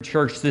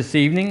Church this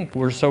evening.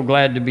 We're so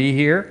glad to be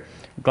here.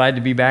 Glad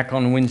to be back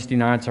on Wednesday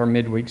nights, our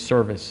midweek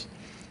service.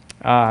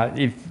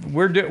 If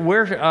we're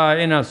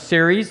in a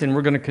series, and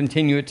we're going to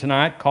continue it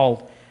tonight,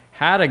 called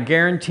 "How to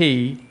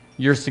Guarantee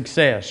Your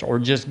Success," or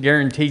just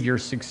guarantee your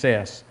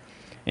success.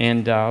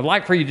 And I'd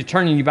like for you to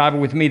turn in your Bible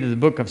with me to the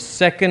book of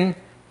 2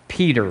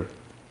 Peter.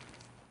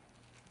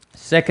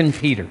 2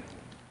 Peter.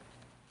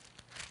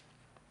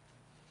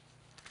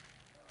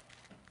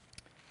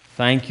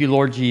 Thank you,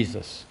 Lord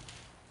Jesus.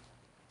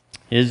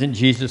 Isn't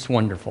Jesus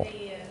wonderful?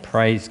 Yes.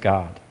 Praise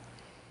God.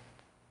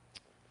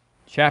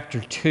 Chapter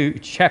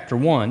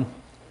 1.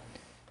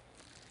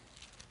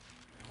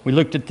 We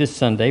looked at this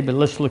Sunday, but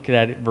let's look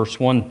at it, verse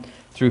 1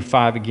 through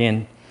 5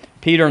 again.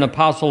 Peter, an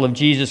apostle of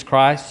Jesus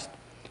Christ,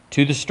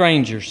 to the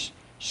strangers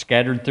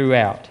scattered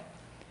throughout,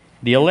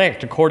 the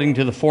elect according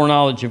to the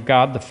foreknowledge of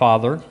God the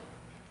Father.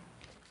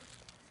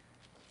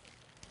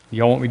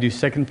 Y'all want me to do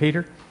 2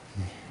 Peter?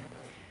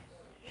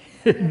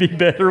 It'd be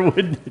better,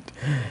 wouldn't it?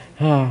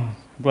 Oh.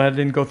 Glad I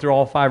didn't go through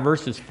all 5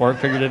 verses before I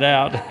figured it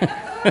out.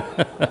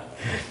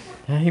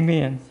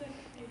 Amen.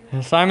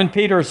 Simon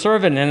Peter, a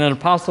servant and an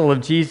apostle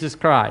of Jesus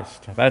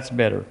Christ. That's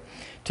better.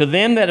 To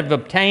them that have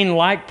obtained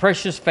like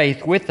precious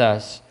faith with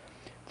us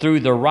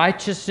through the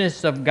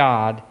righteousness of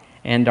God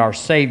and our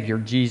Savior,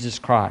 Jesus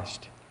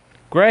Christ.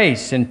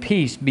 Grace and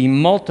peace be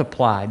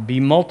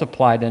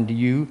multiplied unto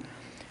you.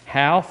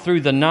 How?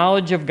 Through the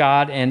knowledge of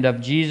God and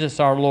of Jesus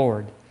our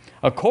Lord,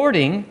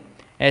 according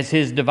as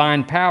His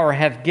divine power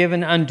hath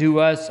given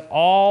unto us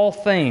all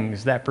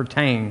things that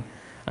pertain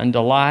unto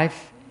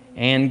life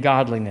and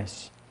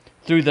godliness,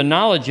 through the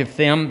knowledge of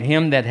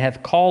Him that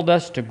hath called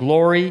us to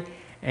glory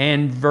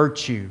and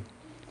virtue.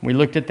 We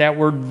looked at that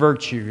word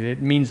virtue.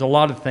 It means a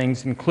lot of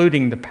things,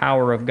 including the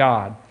power of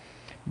God.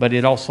 But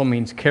it also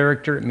means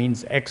character. It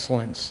means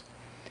excellence.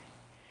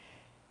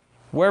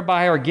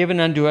 Whereby are given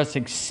unto us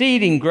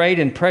exceeding great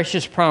and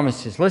precious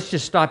promises. Let's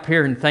just stop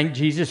here and thank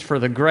Jesus for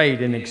the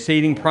great and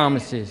exceeding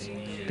promises,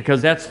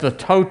 because that's the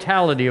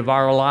totality of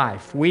our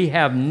life. We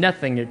have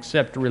nothing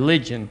except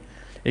religion,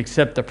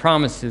 except the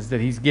promises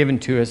that He's given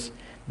to us,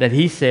 that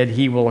He said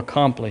He will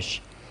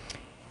accomplish.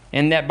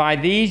 And that by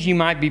these you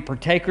might be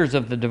partakers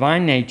of the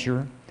divine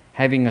nature,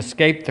 having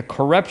escaped the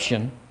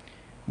corruption,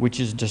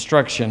 which is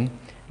destruction,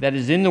 that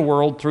is in the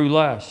world through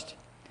lust.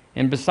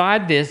 And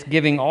beside this,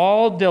 giving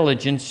all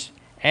diligence,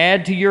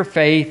 add to your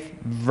faith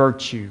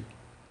virtue.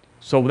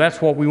 So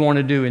that's what we want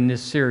to do in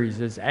this series,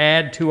 is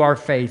add to our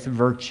faith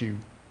virtue.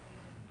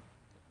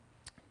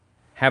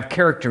 Have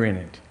character in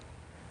it,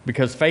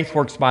 because faith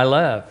works by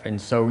love, and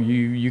so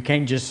you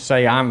can't just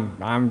say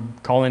I'm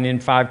calling in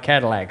 5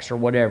 Cadillacs or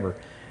whatever,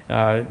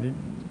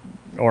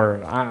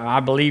 or I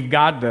believe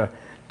God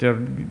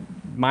to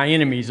my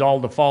enemies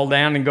all to fall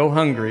down and go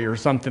hungry or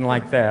something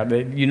like that.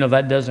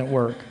 That doesn't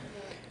work.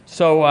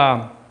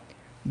 So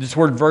this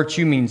word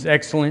virtue means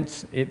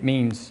excellence. It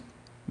means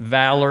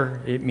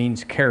valor. It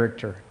means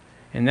character,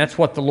 and that's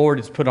what the Lord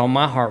has put on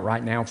my heart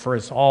right now for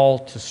us all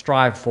to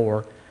strive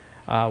for.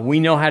 We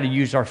know how to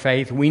use our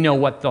faith. We know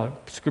what the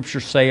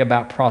Scriptures say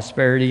about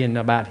prosperity and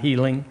about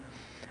healing,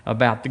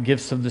 about the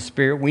gifts of the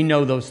Spirit. We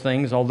know those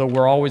things, although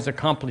we're always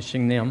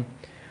accomplishing them.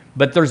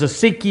 But there's a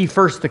seek ye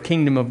first the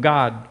kingdom of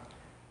God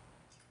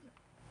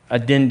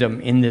addendum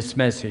in this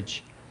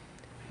message,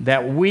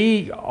 that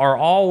we are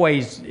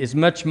always as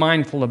much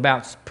mindful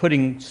about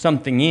putting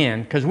something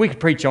in, because we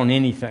could preach on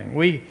anything.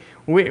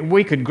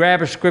 We could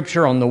grab a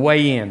scripture on the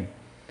way in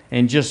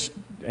and just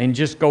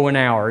go an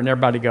hour, and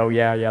everybody go,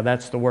 yeah,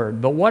 that's the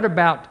word. But what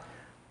about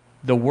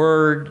the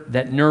word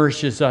that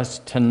nourishes us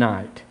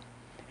tonight,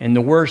 and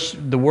the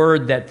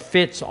word that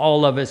fits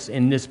all of us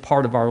in this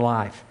part of our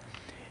life?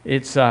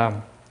 It's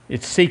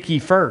seek ye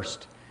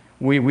first.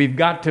 We've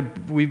got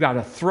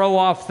to throw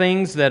off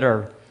things that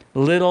are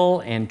little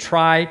and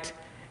trite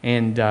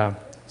and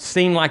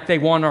seem like they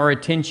want our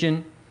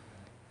attention,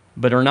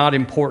 but are not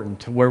important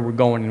to where we're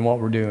going and what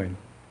we're doing.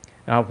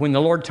 When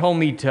the Lord told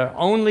me to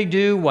only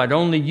do what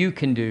only you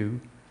can do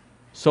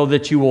so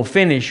that you will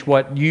finish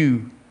what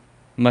you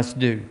must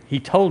do, He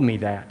told me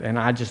that, and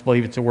I just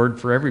believe it's a word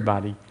for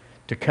everybody,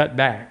 to cut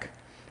back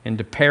and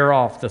to pare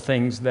off the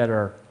things that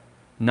are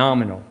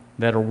nominal,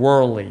 that are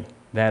worldly,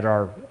 that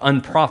are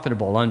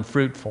unprofitable,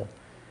 unfruitful,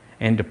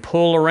 and to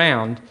pull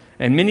around,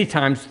 and many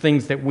times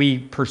things that we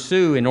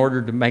pursue in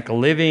order to make a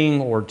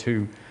living or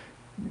to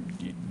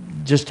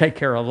just take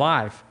care of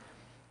life,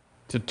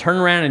 to turn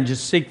around and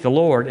just seek the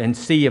Lord and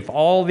see if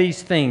all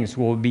these things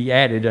will be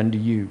added unto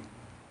you.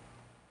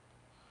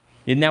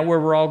 Isn't that where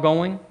we're all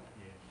going?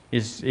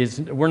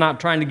 We're not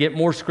trying to get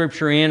more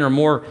scripture in or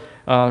more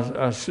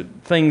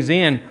things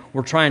in.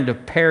 We're trying to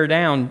pare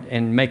down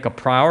and make a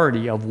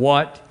priority of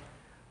what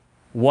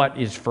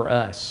is for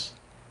us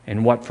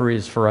and what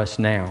is for us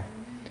now.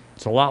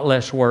 It's a lot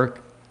less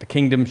work. The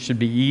kingdom should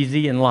be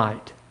easy and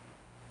light,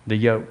 the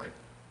yoke.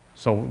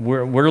 So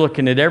we're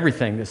looking at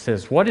everything that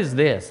says, what is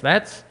this?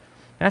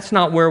 That's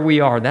not where we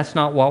are. That's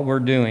not what we're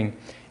doing.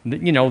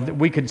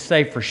 We could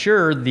say for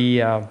sure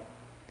the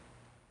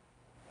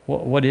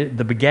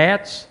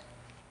begats.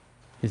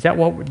 Is that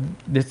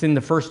that's in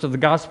the first of the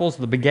Gospels,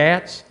 the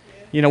begats?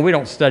 You know, we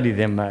don't study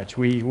them much.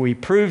 We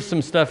prove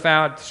some stuff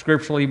out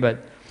scripturally,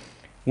 but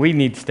we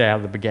need to stay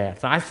out of the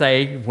begats. I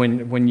say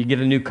when you get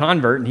a new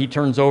convert and he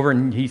turns over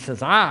and he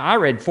says, I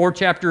read 4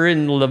 chapters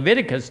in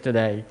Leviticus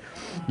today.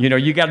 You know,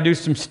 you got to do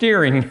some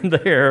steering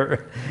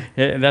there.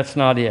 That's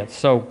not it.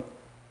 So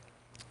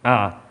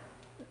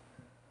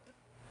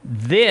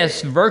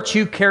this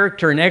virtue,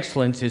 character, and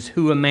excellence is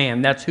who a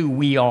man, that's who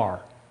we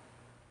are.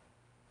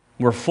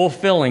 We're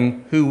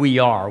fulfilling who we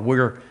are.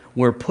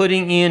 We're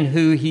putting in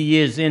who he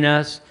is in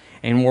us,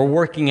 and we're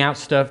working out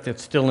stuff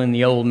that's still in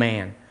the old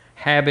man.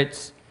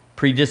 Habits,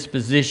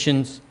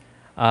 predispositions,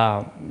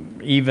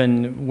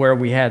 even where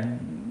we had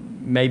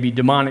maybe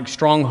demonic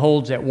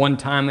strongholds at one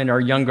time in our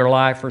younger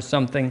life or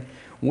something,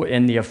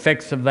 and the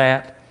effects of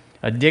that,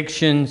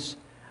 addictions,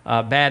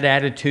 bad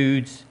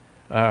attitudes,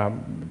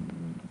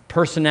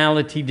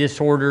 personality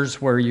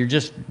disorders where you're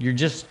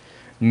just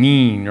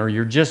mean, or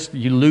you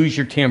lose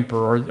your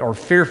temper, or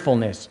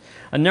fearfulness.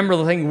 A number of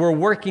the things, we're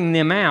working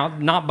them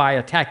out, not by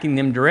attacking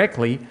them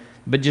directly,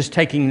 but just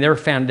taking their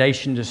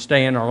foundation to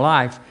stay in our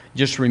life,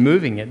 just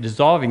removing it,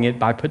 dissolving it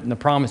by putting the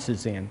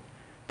promises in,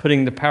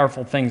 putting the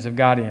powerful things of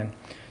God in.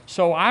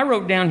 So I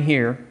wrote down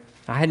here,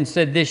 I hadn't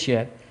said this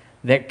yet,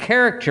 that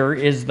character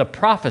is the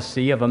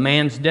prophecy of a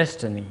man's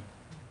destiny.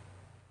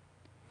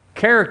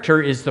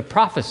 Character is the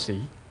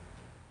prophecy.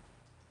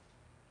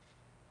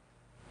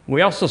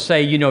 We also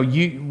say, you know,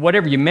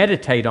 whatever you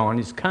meditate on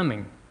is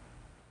coming.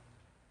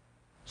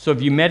 So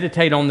if you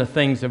meditate on the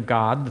things of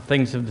God, the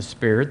things of the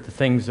Spirit, the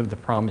things of the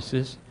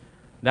promises,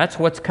 that's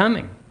what's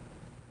coming.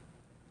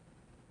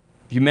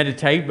 If you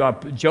meditate,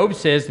 Job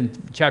says in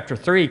chapter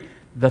 3,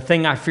 the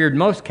thing I feared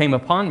most came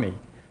upon me.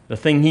 The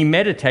thing he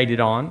meditated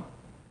on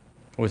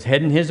was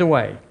heading his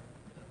way.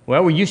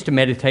 Well, we used to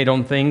meditate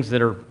on things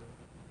that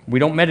we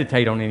don't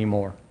meditate on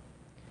anymore.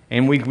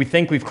 And we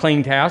think we've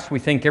cleaned house, we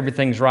think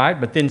everything's right,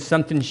 but then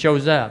something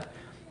shows up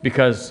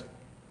because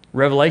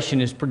revelation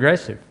is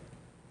progressive.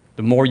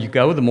 The more you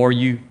go, the more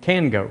you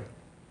can go.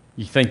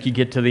 You think you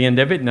get to the end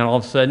of it, and then all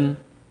of a sudden,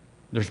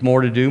 there's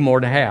more to do, more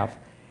to have,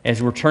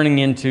 as we're turning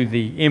into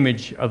the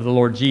image of the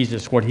Lord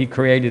Jesus, what he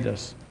created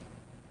us.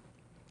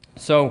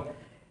 So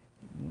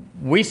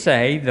we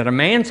say that a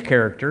man's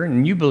character,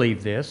 and you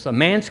believe this, a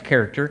man's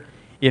character,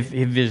 if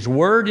his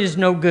word is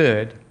no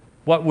good,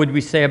 what would we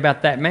say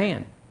about that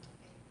man?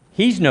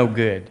 He's no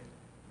good.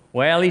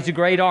 Well, he's a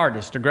great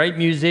artist, a great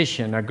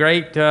musician, a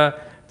great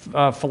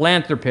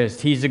philanthropist.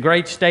 He's a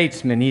great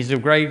statesman. He's a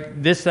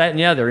great this, that, and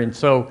the other. And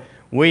so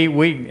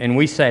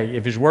we say,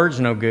 if his word's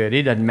no good,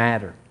 it doesn't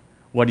matter.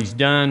 What he's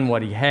done,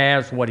 what he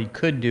has, what he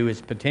could do,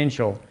 his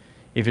potential.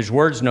 If his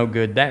word's no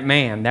good, that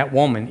man, that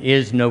woman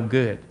is no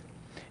good.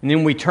 And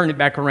then we turn it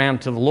back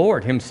around to the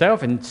Lord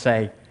himself and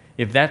say,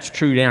 if that's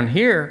true down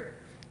here,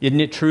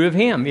 isn't it true of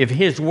him? If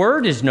his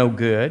word is no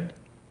good,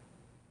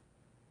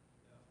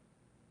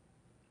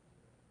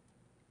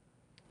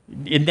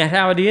 isn't that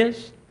how it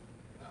is?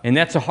 And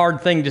that's a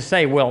hard thing to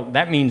say. Well,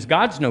 that means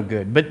God's no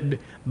good.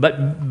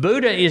 But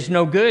Buddha is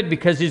no good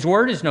because his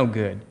word is no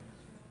good.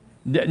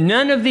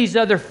 None of these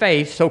other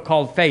faiths,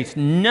 so-called faiths,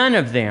 none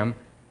of them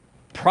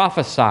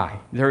prophesy.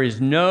 There is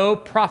no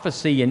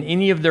prophecy in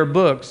any of their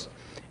books,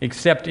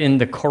 except in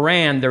the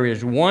Quran. There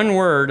is one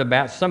word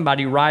about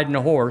somebody riding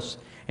a horse,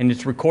 and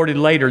it's recorded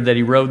later that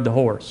he rode the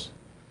horse.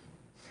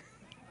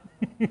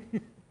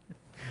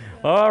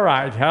 All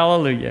right,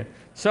 hallelujah.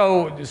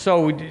 So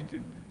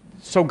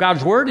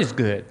God's word is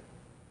good.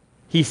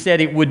 He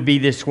said it would be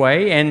this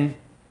way, and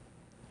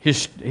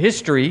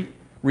history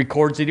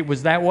records that it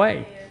was that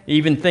way.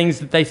 Even things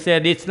that they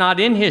said it's not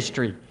in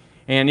history,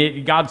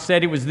 and God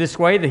said it was this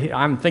way.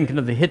 I'm thinking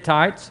of the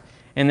Hittites,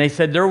 and they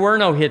said there were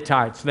no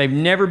Hittites. They've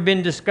never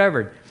been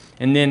discovered.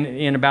 And then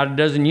in about a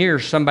dozen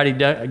years, somebody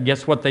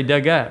guess what they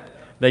dug up?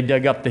 They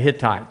dug up the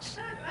Hittites.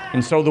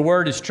 And so the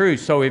word is true.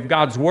 So if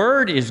God's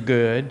word is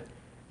good,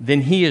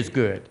 then he is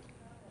good.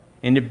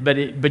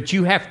 But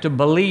you have to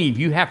believe.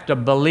 You have to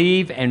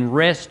believe and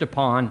rest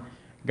upon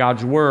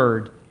God's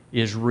word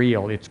is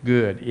real. It's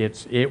good.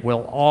 It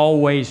will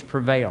always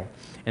prevail.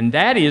 And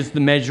that is the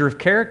measure of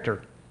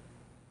character.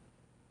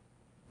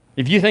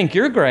 If you think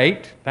you're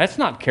great, that's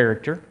not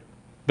character.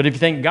 But if you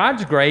think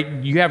God's great,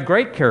 you have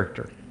great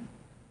character.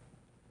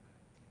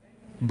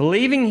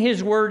 Believing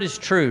his word is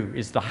true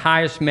is the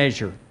highest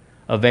measure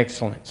of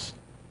excellence.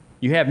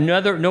 You have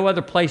no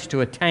other place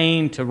to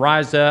attain, to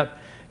rise up,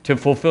 to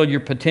fulfill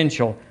your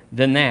potential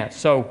than that.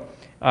 So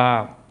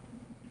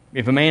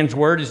if a man's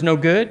word is no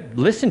good,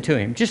 listen to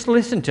him. Just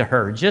listen to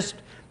her. Just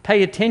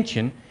pay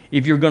attention.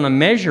 If you're going to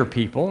measure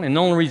people, and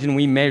the only reason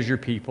we measure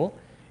people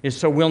is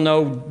so we'll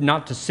know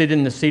not to sit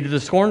in the seat of the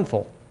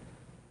scornful.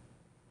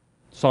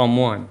 Psalm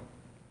 1.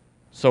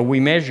 So we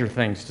measure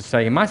things to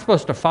say, am I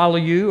supposed to follow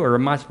you, or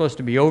am I supposed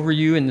to be over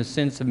you in the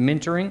sense of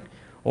mentoring,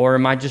 or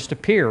am I just a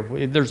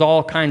peer? There's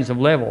all kinds of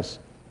levels.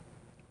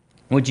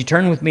 Would you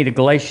turn with me to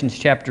Galatians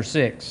chapter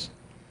 6?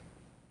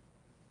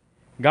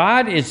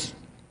 God's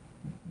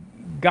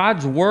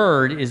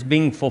word is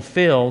being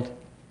fulfilled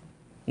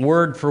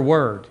word for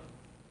word.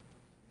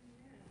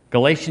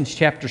 Galatians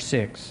chapter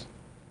 6.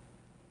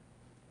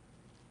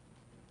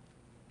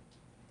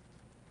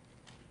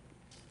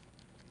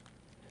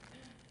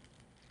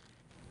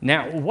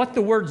 Now, what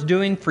the Word's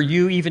doing for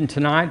you even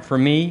tonight, for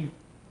me,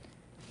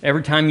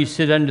 every time you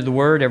sit under the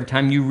Word, every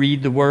time you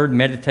read the Word,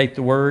 meditate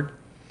the Word,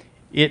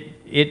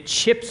 it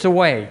chips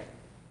away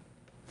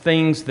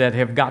things that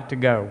have got to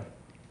go.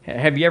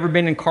 Have you ever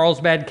been in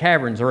Carlsbad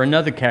Caverns or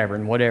another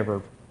cavern,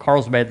 whatever?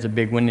 Carlsbad's a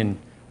big one in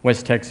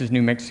West Texas,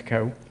 New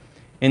Mexico.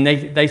 And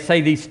they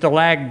say these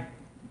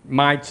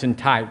stalagmites and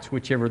tights,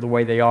 whichever the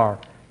way they are,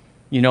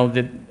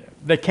 that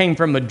they came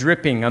from a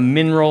dripping, a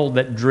mineral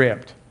that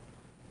dripped.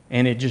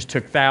 And it just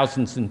took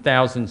thousands and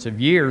thousands of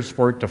years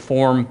for it to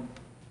form,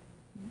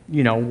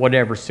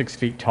 whatever, 6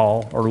 feet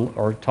tall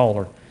or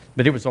taller.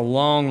 But it was a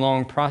long,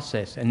 long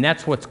process. And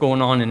that's what's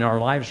going on in our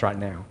lives right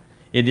now.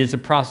 It is a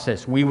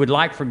process. We would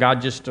like for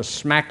God just to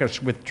smack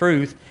us with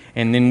truth,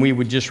 and then we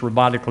would just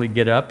robotically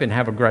get up and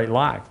have a great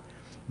life.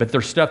 But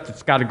there's stuff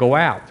that's got to go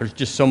out. There's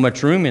just so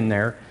much room in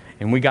there.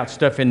 And we got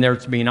stuff in there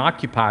that's being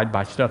occupied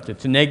by stuff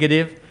that's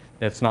negative,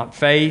 that's not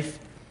faith,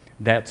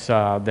 that's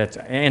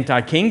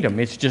anti-kingdom.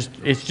 It's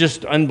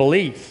just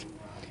unbelief.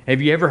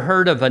 Have you ever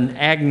heard of an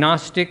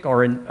agnostic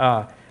or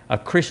a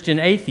Christian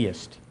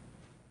atheist?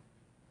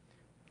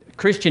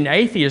 Christian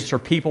atheists are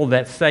people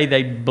that say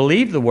they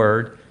believe the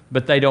Word,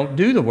 but they don't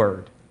do the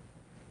Word,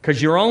 because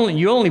you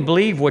only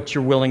believe what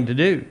you're willing to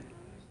do.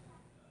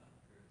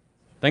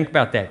 Think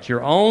about that.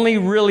 You're only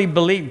really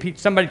believe.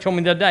 Somebody told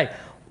me the other day.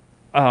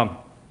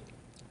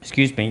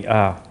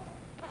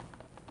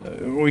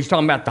 We was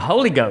talking about the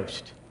Holy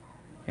Ghost.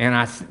 And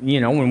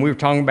when we were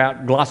talking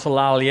about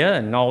glossolalia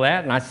and all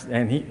that,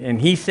 and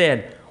he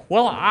said,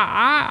 "Well,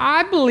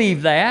 I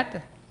believe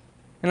that."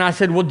 And I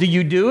said, "Well, do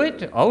you do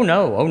it?" Oh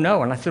no.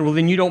 And I said, "Well,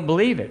 then you don't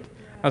believe it."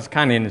 I was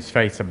kind of in his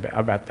face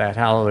about that.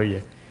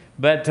 Hallelujah.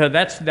 But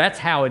that's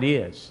how it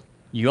is.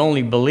 You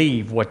only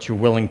believe what you're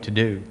willing to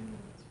do.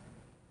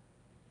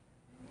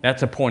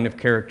 That's a point of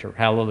character.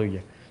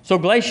 Hallelujah. So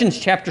Galatians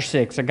chapter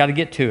 6, I've got to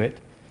get to it,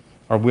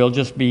 or we'll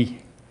just be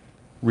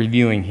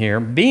reviewing here.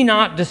 Be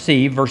not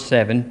deceived, verse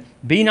 7.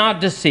 Be not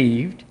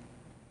deceived,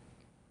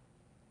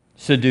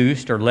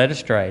 seduced, or led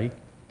astray.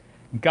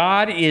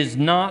 God is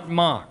not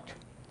mocked.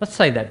 Let's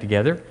say that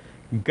together.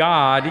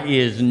 God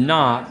is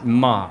not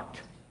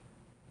mocked.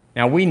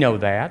 Now we know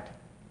that,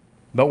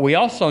 but we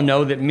also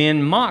know that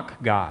men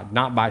mock God,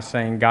 not by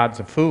saying God's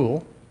a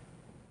fool,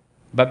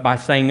 but by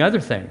saying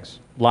other things,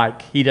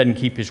 like He doesn't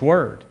keep His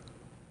word.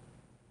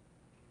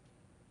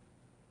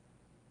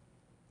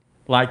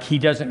 Like He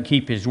doesn't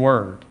keep His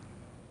word.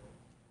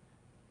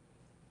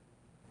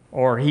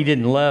 Or He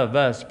didn't love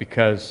us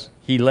because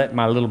He let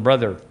my little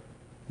brother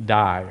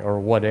die, or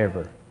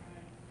whatever.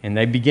 And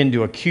they begin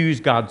to accuse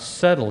God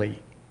subtly,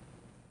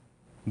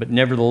 but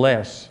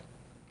nevertheless,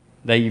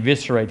 they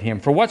eviscerate Him.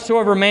 For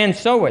whatsoever man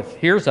soweth,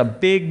 here's a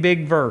big,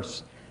 big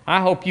verse. I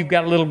hope you've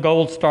got little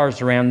gold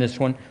stars around this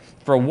one.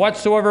 For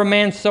whatsoever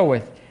man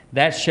soweth,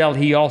 that shall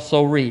he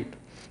also reap.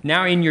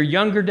 Now, in your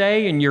younger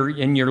day, in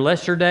your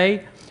lesser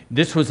day,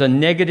 this was a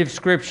negative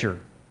scripture.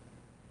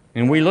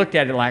 And we looked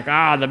at it like,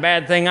 the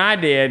bad thing I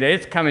did,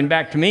 it's coming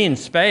back to me in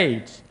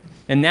spades.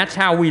 And that's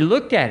how we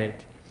looked at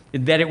it,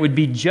 that it would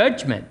be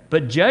judgment.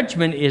 But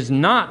judgment is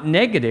not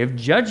negative.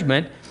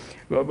 Judgment,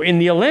 in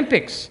the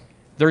Olympics,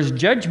 there's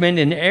judgment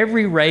in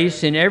every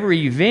race, in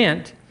every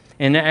event.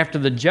 And after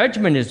the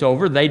judgment is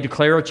over, they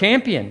declare a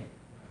champion.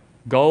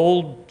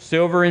 Gold,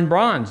 silver, and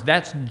bronze.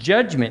 That's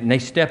judgment. And they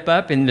step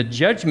up, and the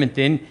judgment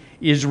then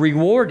is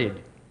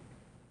rewarded.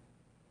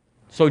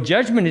 So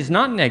judgment is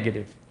not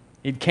negative.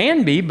 It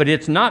can be, but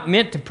it's not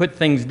meant to put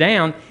things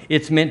down.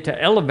 It's meant to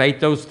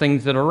elevate those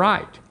things that are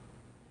right.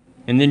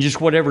 And then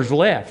just whatever's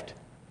left.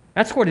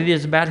 That's what it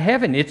is about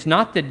heaven. It's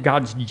not that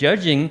God's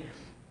judging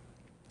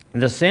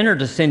the sinner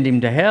to send him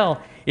to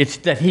hell. It's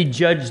that He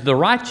judged the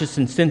righteous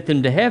and sent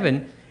them to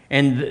heaven,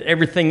 and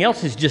everything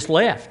else is just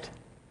left.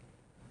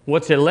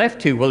 What's it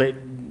left to? Well,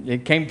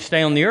 it can't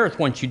stay on the earth.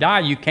 Once you die,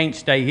 you can't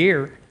stay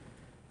here.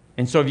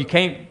 And so if you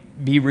can't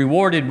be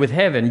rewarded with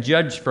heaven,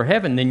 judged for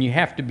heaven, then you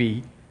have to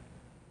be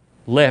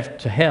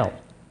left to hell.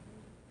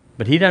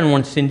 But He doesn't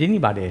want to send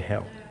anybody to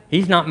hell.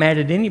 He's not mad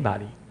at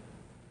anybody.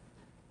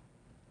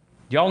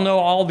 Do y'all know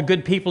all the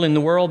good people in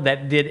the world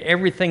that did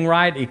everything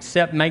right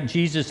except make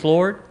Jesus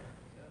Lord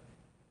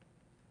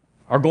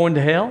are going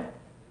to hell?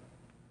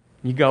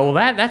 You go,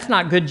 well, that's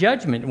not good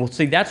judgment. Well,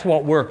 see, that's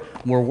what we're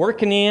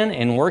working in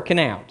and working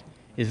out,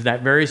 is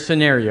that very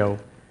scenario,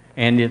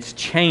 and it's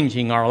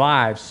changing our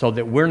lives so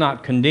that we're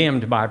not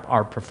condemned by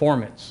our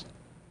performance.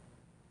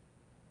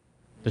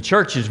 The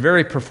church is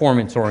very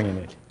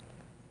performance-oriented.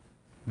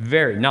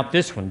 Very, not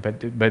this one,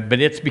 but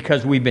it's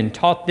because we've been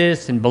taught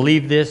this and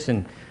believe this,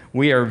 and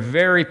we are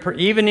very,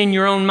 even in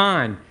your own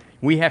mind,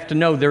 we have to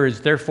know there is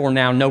therefore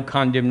now no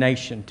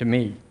condemnation to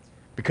me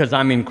because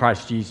I'm in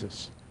Christ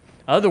Jesus.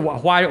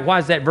 Otherwise, why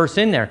is that verse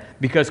in there?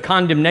 Because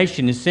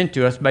condemnation is sent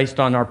to us based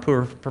on our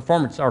poor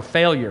performance, our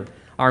failure,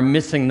 our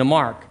missing the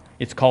mark.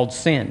 It's called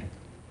sin.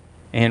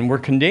 And we're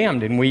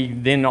condemned.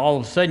 And then all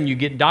of a sudden you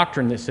get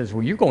doctrine that says,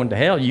 well, you're going to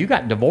hell. You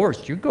got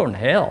divorced. You're going to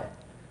hell.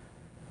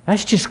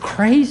 That's just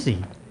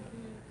crazy.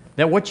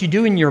 That what you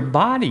do in your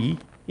body,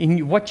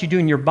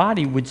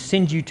 would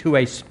send you to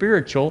a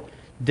spiritual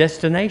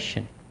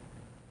destination.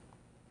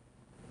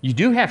 You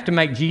do have to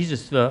make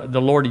Jesus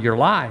the Lord of your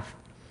life,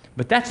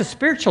 but that's a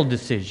spiritual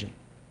decision.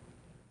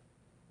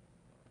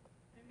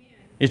 Amen.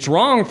 It's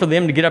wrong for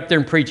them to get up there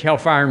and preach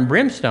hellfire and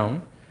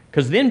brimstone,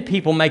 because then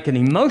people make an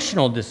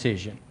emotional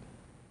decision.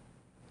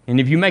 And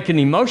if you make an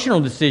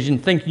emotional decision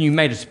thinking you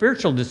made a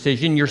spiritual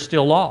decision, you're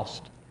still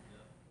lost.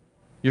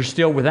 You're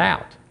still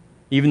without.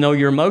 Even though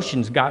your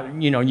emotions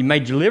you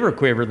made your liver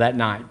quiver that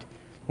night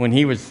when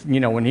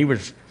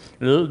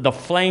the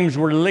flames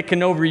were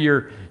licking over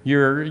your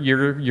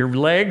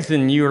legs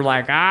and you were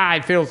like,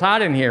 it feels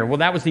hot in here. Well,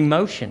 that was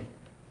emotion.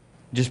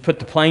 Just put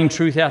the plain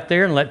truth out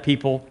there and let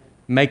people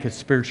make a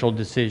spiritual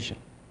decision.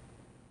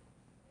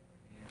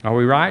 Are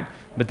we right?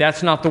 But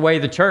that's not the way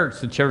the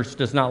church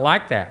does not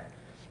like that.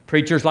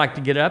 Preachers like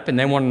to get up and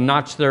they want to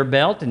notch their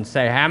belt and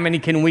say, how many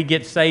can we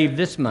get saved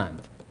this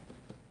month?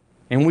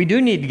 And we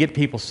do need to get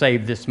people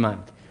saved this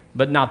month,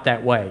 but not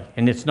that way.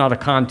 And it's not a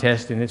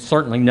contest, and it's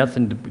certainly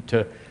nothing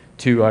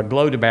to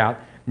gloat about.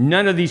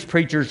 None of these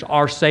preachers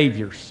are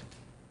saviors.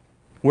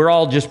 We're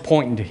all just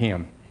pointing to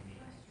Him.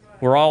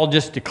 We're all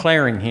just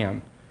declaring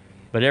Him.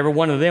 But every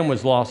one of them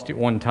was lost at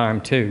one time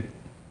too.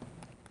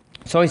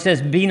 So he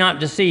says, be not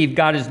deceived,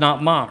 God is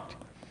not mocked.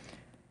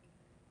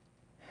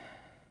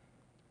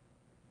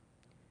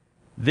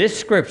 This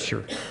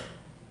scripture,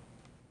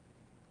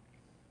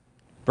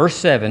 verse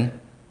 7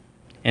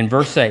 and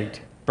verse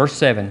 8, verse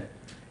 7,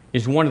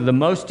 is one of the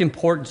most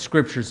important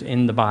scriptures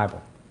in the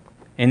Bible.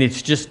 And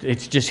it's just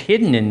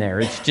hidden in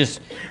there.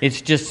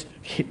 It's just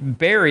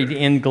buried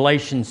in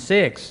Galatians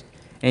 6.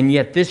 And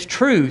yet this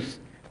truth,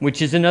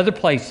 which is in other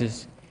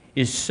places,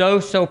 is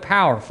so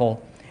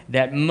powerful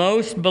that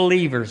most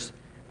believers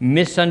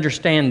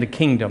misunderstand the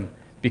kingdom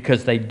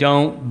because they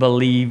don't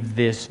believe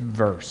this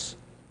verse.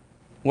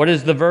 What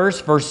is the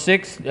verse? Verse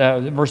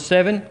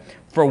 7,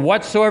 for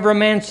whatsoever a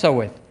man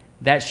soweth,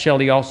 that shall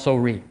he also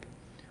reap.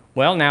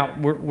 Well, now,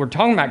 we're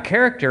talking about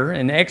character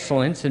and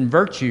excellence and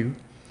virtue,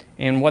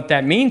 and what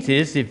that means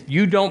is if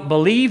you don't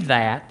believe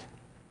that,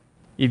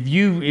 if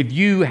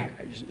you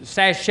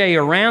sashay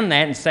around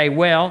that and say,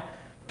 well,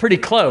 pretty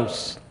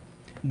close,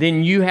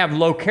 then you have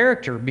low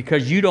character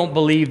because you don't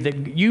believe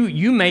that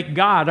you make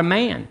God a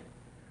man.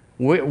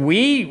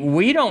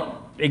 We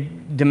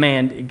don't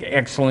demand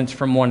excellence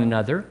from one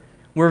another.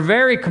 We're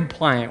very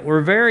compliant.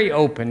 We're very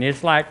open.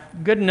 It's like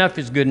good enough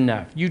is good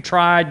enough. You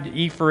tried,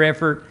 E for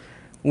effort.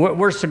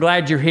 We're so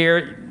glad you're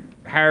here,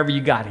 however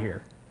you got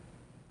here.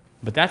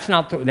 But that's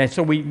not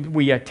so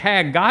we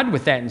tag God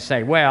with that and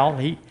say, well,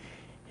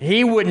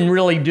 he wouldn't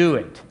really do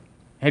it.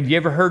 Have you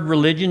ever heard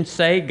religion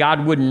say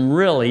God wouldn't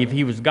really, if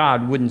He was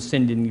God, wouldn't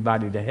send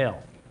anybody to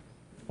hell?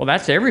 Well,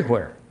 that's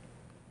everywhere.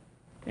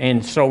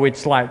 And so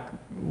it's like,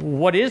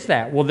 what is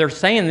that? Well, they're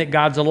saying that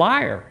God's a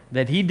liar,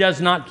 that He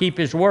does not keep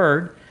His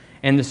word.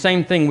 And the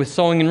same thing with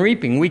sowing and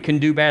reaping. We can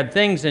do bad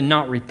things and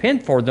not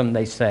repent for them,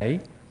 they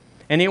say.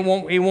 And it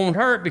won't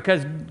hurt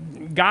because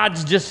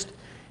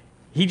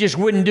He just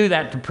wouldn't do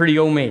that to pretty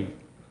old me,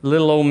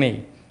 little old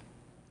me.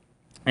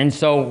 And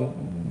so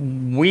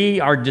we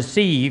are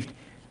deceived.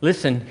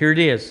 Listen, here it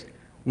is.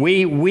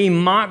 We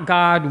mock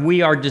God,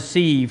 we are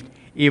deceived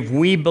if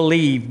we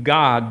believe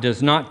God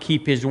does not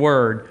keep His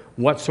word,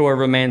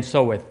 whatsoever a man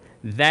soweth,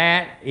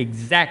 that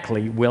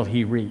exactly will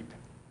he reap.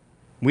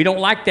 We don't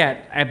like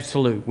that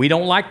absolute. We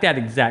don't like that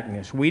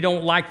exactness. We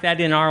don't like that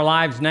in our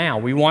lives now.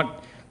 We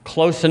want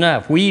close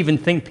enough. We even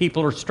think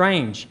people are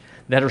strange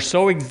that are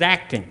so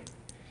exacting.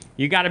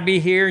 You got to be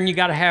here and you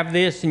got to have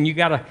this and you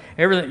got to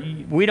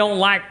everything. We don't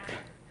like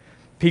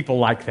people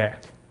like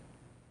that.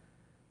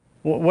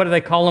 What do they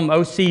call them?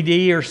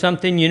 OCD or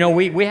something? You know,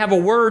 we have a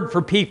word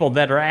for people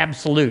that are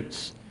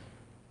absolutes.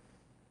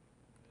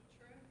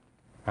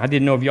 I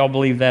didn't know if y'all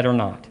believe that or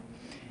not.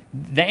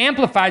 The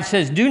Amplified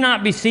says, do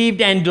not be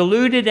deceived and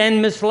deluded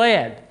and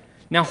misled.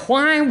 Now,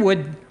 why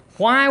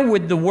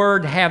would the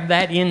word have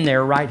that in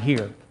there right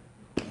here?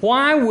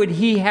 Why would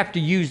he have to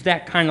use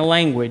that kind of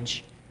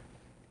language?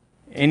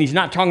 And he's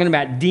not talking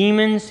about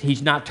demons.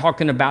 He's not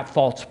talking about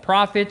false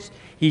prophets.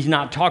 He's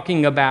not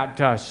talking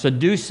about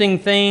seducing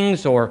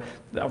things or...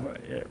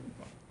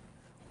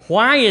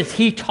 Why is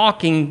he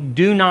talking,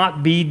 do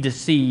not be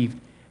deceived,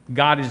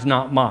 God is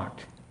not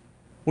mocked?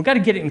 We've got to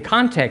get it in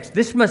context.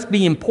 This must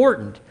be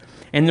important.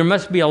 And there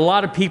must be a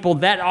lot of people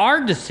that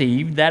are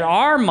deceived, that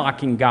are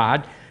mocking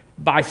God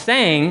by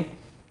saying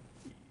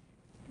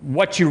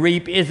what you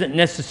reap isn't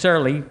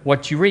necessarily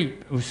what you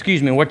reap.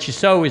 Excuse me, what you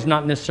sow is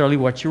not necessarily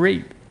what you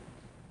reap.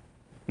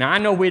 Now, I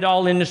know we'd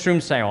all in this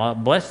room say, well,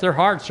 bless their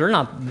hearts. They're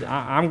not.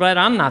 I'm glad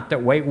I'm not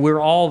that way.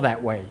 We're all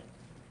that way.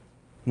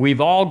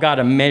 We've all got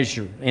a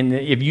measure. And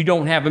if you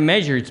don't have a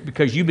measure, it's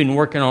because you've been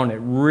working on it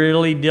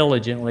really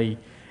diligently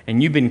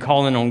and you've been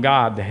calling on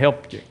God to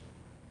help you.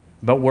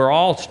 But we're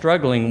all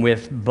struggling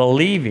with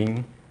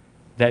believing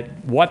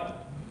that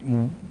what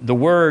the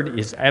Word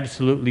is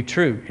absolutely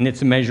true, and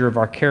it's a measure of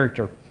our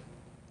character.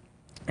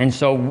 And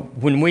so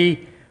when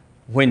we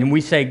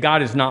say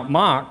God is not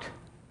mocked,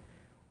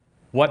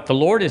 what the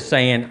Lord is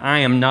saying, I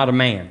am not a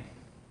man.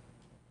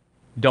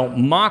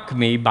 Don't mock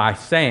me by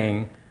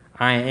saying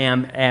I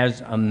am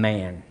as a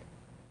man.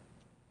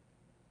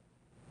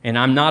 And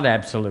I'm not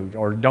absolute.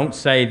 Or don't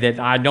say that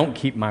I don't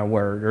keep my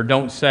word. Or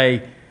don't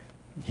say,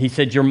 he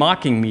said, you're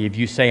mocking me if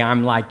you say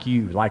I'm like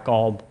you, like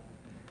all.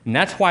 And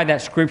that's why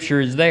that scripture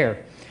is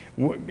there.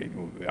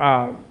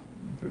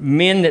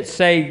 Men that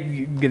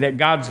say that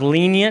God's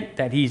lenient,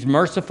 that he's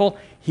merciful,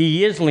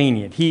 he is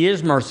lenient. He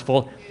is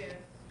merciful.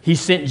 He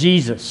sent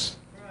Jesus.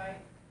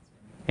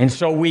 And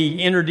so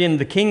we entered in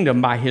the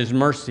kingdom by his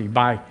mercy,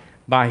 by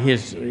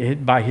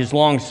his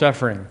long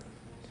suffering.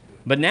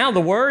 But now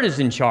the Word is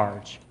in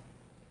charge.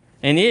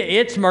 And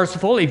it's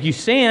merciful. If you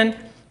sin,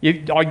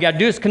 all you got to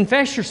do is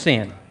confess your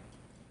sin.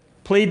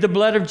 Plead the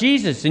blood of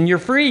Jesus and you're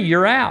free,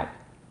 you're out.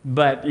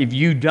 But if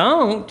you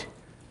don't,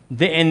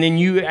 and then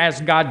you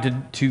ask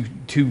God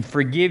to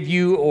forgive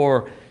you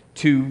or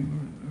to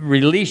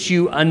release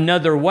you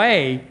another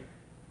way,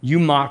 you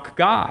mock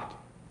God.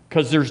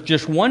 Because there's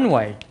just one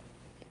way.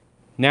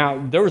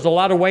 Now, there was a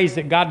lot of ways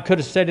that God could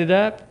have set it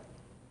up,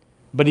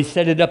 but he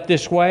set it up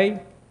this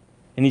way,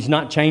 and he's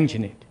not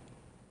changing it.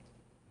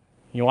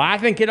 You know, I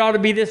think it ought to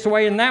be this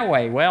way and that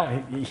way.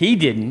 Well, he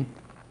didn't.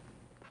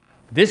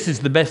 This is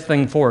the best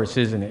thing for us,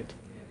 isn't it?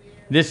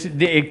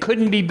 It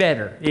couldn't be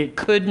better. It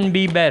couldn't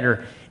be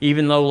better,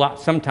 even though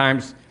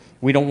sometimes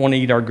we don't want to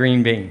eat our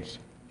green beans.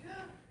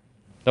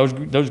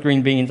 Those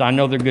green beans, I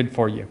know they're good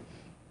for you.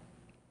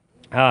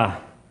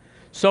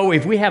 So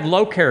if we have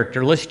low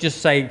character, let's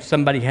just say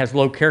somebody has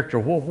low character.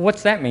 Well,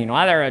 what's that mean?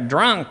 Well, they're a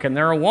drunk and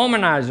they're a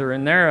womanizer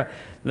and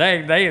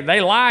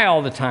they lie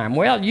all the time.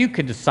 Well, you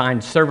could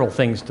assign several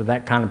things to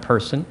that kind of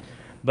person.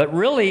 But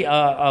really,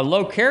 a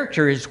low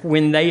character is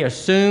when they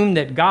assume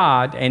that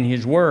God and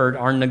his word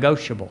are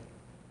negotiable.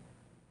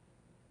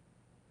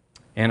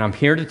 And I'm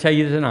here to tell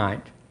you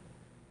tonight,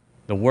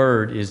 the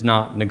word is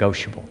not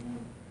negotiable.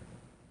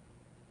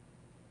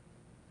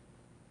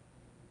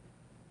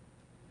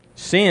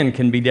 Sin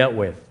can be dealt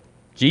with.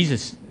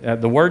 Jesus,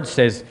 the word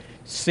says,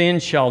 sin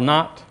shall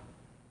not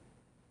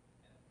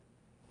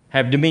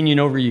have dominion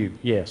over you.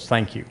 Yes,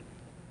 thank you.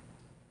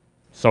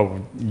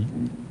 So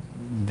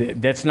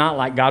that's not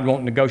like God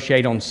won't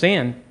negotiate on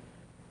sin,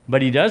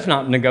 but he does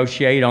not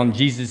negotiate on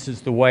Jesus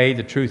is the way,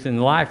 the truth, and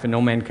the life, and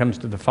no man comes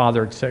to the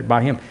Father except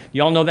by him.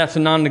 Y'all know that's a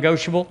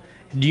non-negotiable?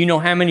 Do you know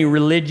how many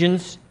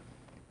religions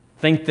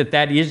think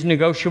that is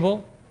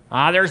negotiable?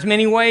 There's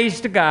many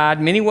ways to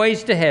God, many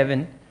ways to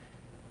heaven.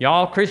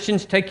 Y'all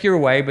Christians take your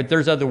way, but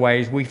there's other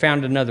ways. We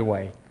found another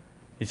way.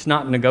 It's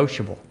not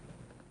negotiable.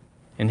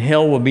 And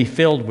hell will be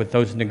filled with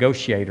those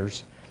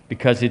negotiators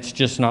because it's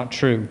just not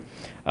true.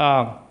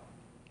 So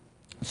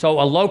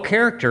a low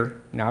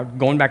character, now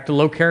going back to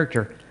low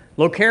character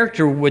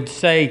would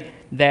say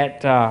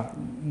that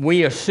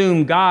we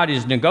assume God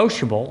is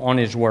negotiable on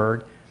his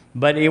word,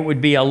 but it would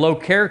be a low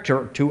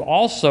character to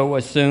also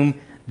assume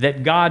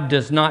that God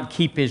does not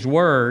keep his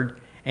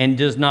word and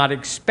does not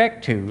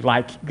expect to.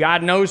 Like,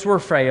 God knows we're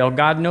frail,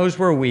 God knows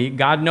we're weak,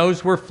 God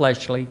knows we're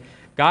fleshly,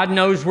 God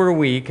knows we're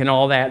weak and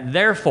all that.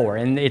 Therefore,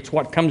 and it's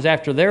what comes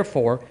after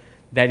therefore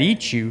that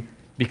eats you,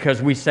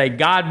 because we say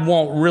God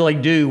won't really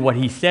do what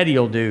he said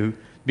he'll do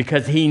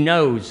because he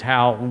knows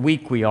how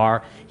weak we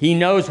are. He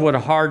knows what a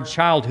hard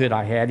childhood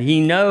I had.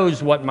 He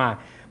knows what my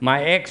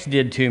ex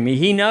did to me.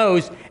 He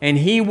knows, and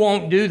he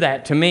won't do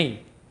that to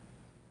me.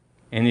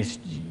 And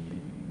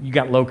you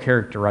got low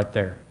character right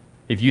there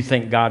if you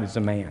think God is a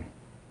man.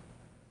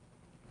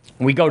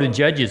 We go to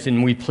judges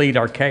and we plead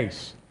our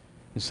case,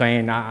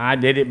 saying, I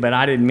did it, but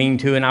I didn't mean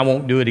to, and I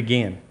won't do it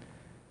again.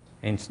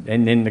 And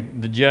then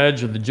the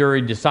judge or the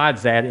jury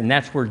decides that, and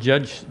that's where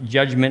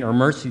judgment or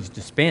mercy is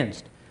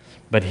dispensed.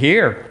 But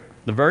here,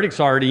 the verdict's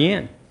already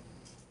in.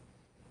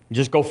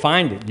 Just go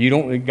find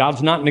it.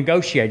 God's not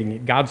negotiating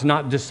it. God's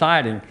not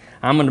deciding,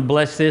 I'm going to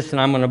bless this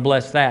and I'm going to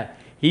bless that.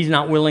 He's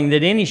not willing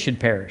that any should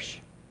perish.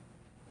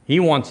 He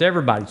wants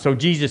everybody. So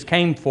Jesus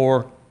came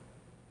for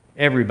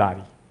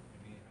everybody.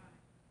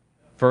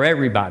 For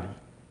everybody.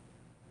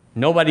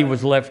 Nobody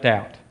was left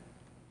out.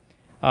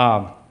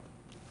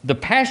 The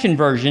Passion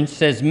Version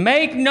says,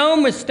 make no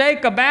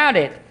mistake about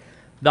it.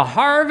 The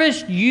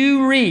harvest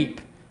you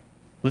reap,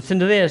 listen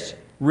to this,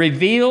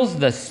 reveals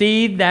the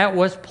seed that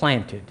was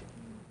planted.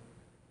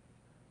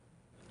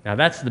 Now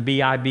that's the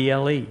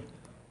Bible.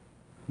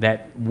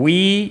 That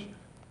we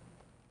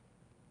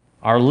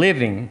are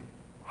living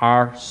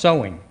our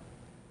sowing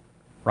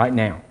right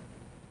now.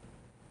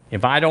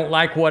 If I don't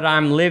like what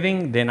I'm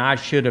living, then I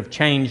should have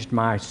changed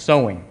my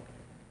sowing.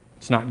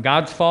 It's not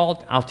God's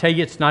fault. I'll tell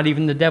you, it's not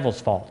even the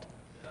devil's fault.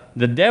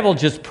 The devil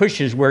just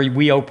pushes where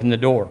we open the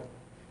door.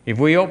 If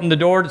we open the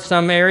door to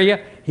some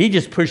area, he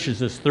just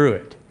pushes us through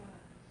it.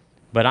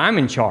 But I'm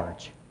in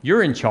charge.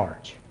 You're in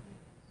charge.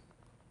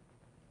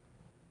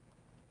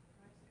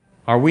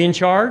 Are we in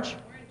charge?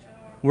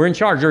 We're in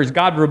charge. Or is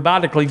God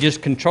robotically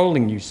just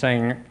controlling you,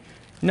 saying,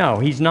 No,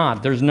 he's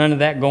not. There's none of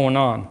that going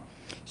on.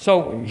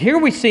 So here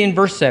we see in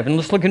verse 7,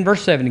 let's look in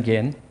verse 7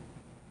 again.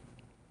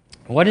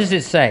 What does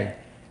it say?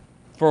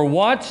 For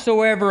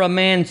whatsoever a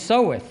man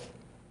soweth,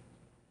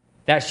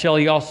 that shall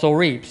he also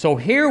reap. So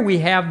here we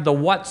have the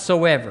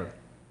whatsoever.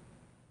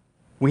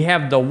 We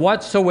have the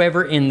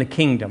whatsoever in the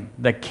kingdom.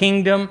 The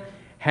kingdom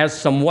has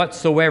some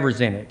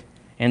whatsoevers in it.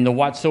 And the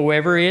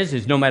whatsoever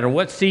is no matter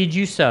what seed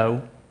you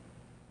sow,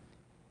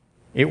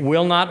 it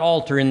will not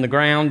alter in the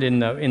ground, in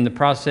the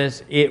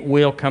process. It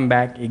will come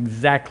back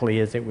exactly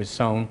as it was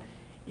sown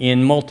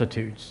in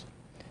multitudes.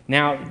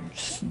 Now,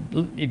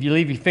 if you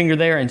leave your finger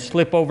there and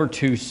slip over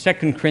to 2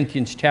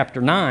 Corinthians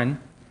chapter 9,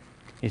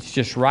 it's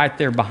just right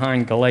there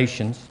behind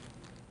Galatians.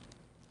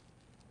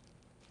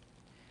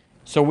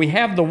 So we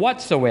have the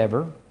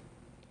whatsoever,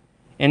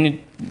 and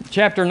in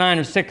chapter 9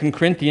 of 2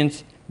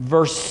 Corinthians,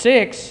 verse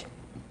 6,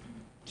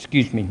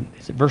 excuse me,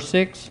 is it verse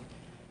 6?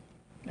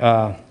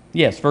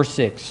 Yes, verse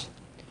 6.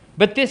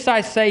 But this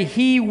I say,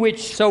 he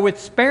which soweth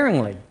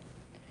sparingly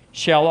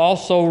shall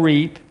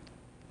reap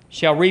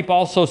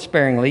also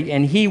sparingly,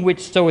 and he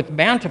which soweth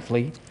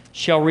bountifully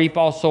shall reap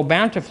also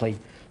bountifully.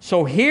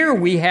 So here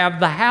we have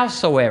the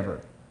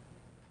howsoever.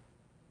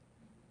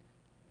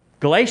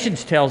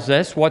 Galatians tells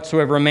us,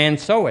 whatsoever a man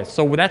soweth.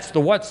 So that's the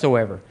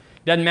whatsoever.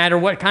 Doesn't matter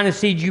what kind of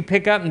seed you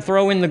pick up and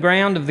throw in the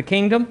ground of the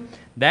kingdom,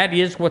 that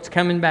is what's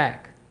coming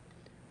back.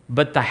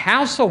 But the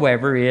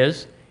howsoever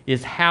is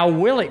how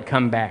will it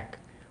come back?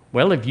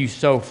 Well, if you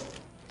sow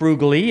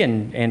frugally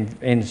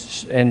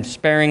and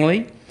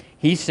sparingly,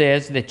 he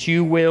says that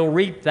you will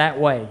reap that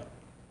way.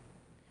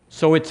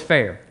 So it's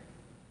fair.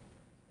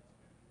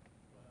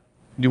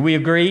 Do we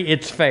agree?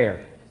 It's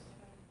fair.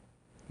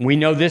 We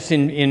know this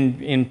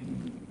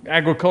in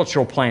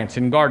agricultural plants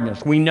and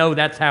gardeners. We know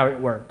that's how it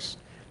works.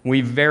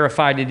 We've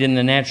verified it in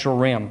the natural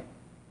realm.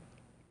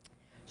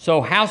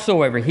 So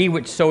howsoever, he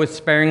which soweth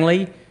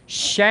sparingly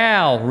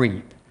shall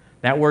reap.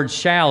 That word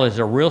shall is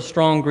a real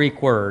strong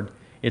Greek word.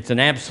 It's an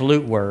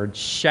absolute word,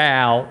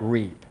 shall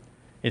reap.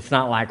 It's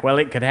not like, well,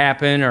 it could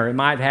happen or it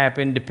might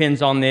happen,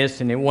 depends on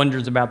this, and it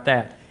wonders about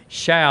that.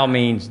 Shall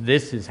means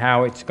this is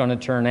how it's going to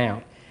turn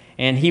out.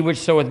 And he which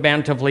soweth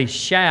bountifully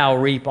shall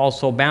reap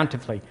also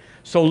bountifully.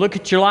 So look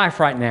at your life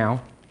right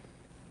now,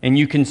 and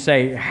you can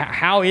say,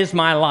 how is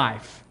my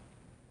life?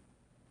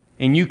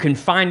 And you can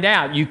find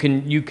out, you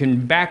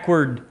can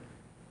backward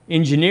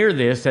engineer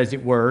this, as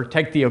it were,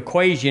 take the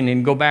equation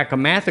and go back, a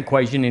math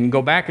equation, and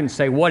go back and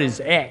say, what is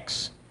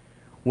X?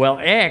 Well,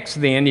 X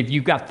then, if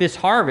you've got this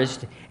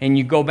harvest, and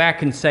you go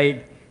back and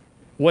say,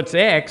 what's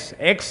X?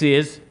 X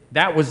is,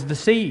 that was the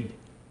seed.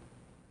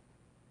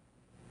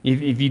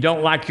 If you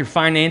don't like your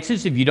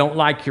finances, if you don't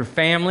like your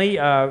family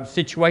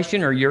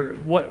situation, or your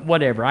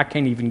whatever, I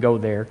can't even go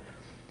there,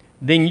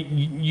 then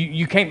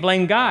you can't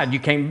blame God. You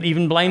can't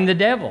even blame the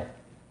devil.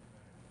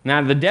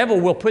 Now, the devil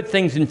will put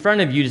things in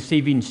front of you to see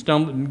if he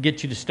can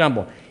get you to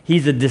stumble.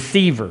 He's a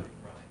deceiver.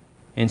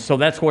 And so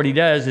that's what he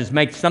does, is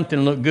make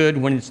something look good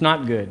when it's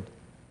not good.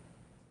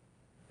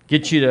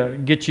 Get you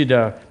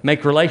to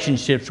make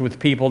relationships with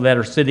people that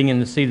are sitting in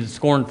the seat of the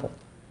scornful,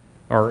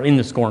 or in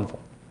the scornful.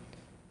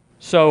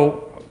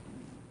 So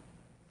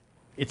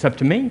it's up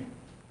to me.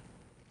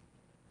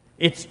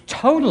 It's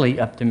totally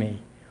up to me.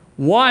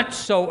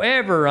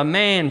 Whatsoever a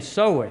man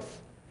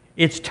soweth,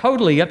 it's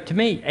totally up to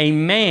me. A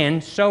man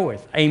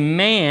soweth. A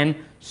man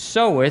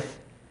soweth,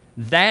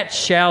 that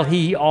shall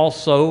he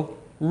also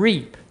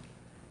reap.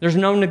 There's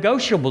no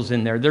negotiables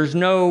in there. There's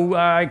no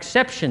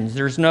exceptions.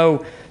 There's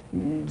no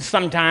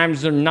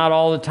sometimes or not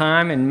all the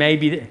time, and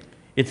maybe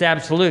it's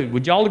absolute.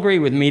 Would you all agree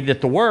with me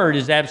that the word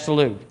is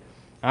absolute?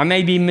 I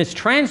may be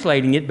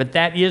mistranslating it, but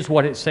that is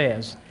what it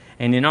says.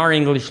 And in our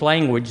English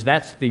language,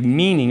 that's the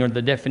meaning or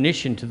the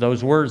definition to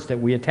those words that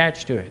we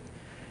attach to it.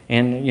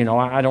 And,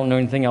 I don't know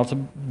anything else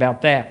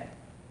about that.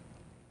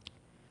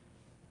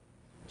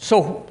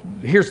 So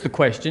here's the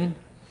question.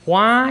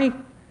 Why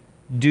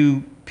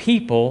do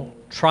people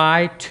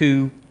try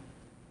to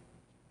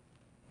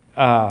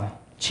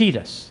cheat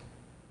us?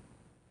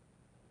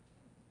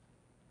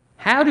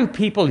 How do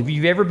people, if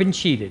you've ever been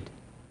cheated,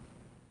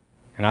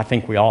 and I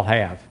think we all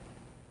have,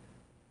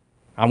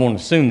 I won't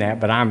assume that,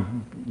 but a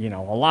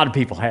lot of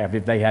people have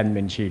if they hadn't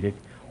been cheated.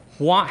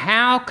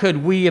 How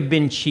could we have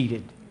been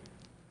cheated?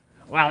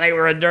 Well, they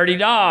were a dirty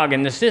dog,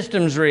 and the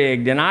system's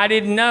rigged, and I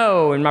didn't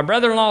know, and my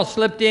brother-in-law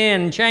slipped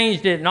in and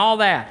changed it and all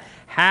that.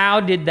 How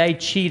did they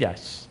cheat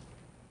us?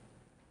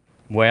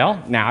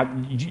 Well, now,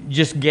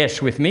 just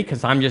guess with me,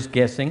 because I'm just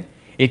guessing.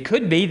 It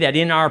could be that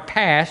in our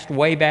past,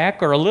 way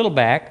back or a little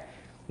back,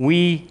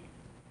 we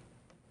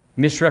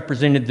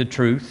misrepresented the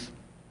truth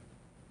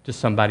to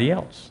somebody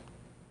else.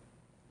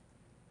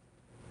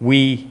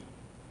 We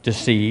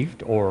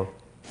deceived or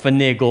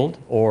finagled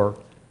or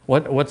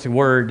what's the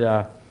word,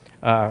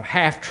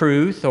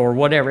 half-truth or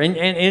whatever. And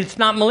it's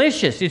not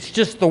malicious. It's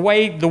just the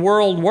way the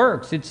world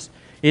works.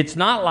 It's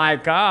not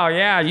like, oh,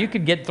 yeah, you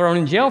could get thrown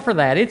in jail for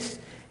that.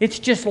 It's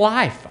just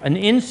life, an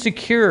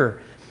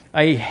insecure,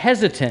 a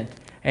hesitant,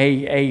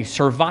 a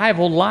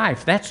survival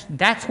life.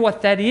 That's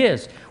what that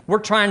is. We're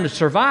trying to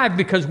survive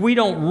because we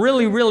don't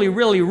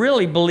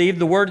really believe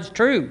the word is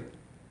true.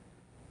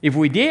 If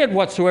we did,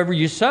 whatsoever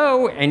you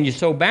sow, and you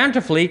sow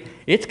bountifully,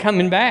 it's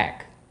coming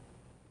back.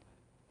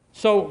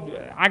 So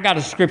I got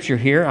a scripture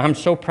here. I'm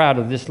so proud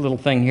of this little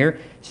thing here.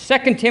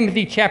 2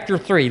 Timothy chapter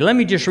 3. Let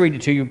me just read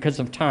it to you because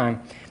of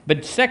time.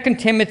 But 2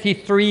 Timothy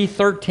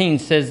 3:13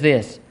 says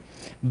this,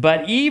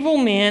 "But evil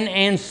men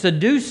and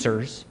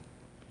seducers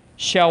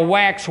shall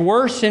wax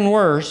worse and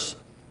worse."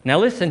 Now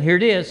listen, here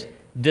it is.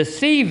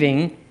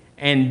 "Deceiving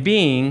and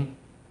being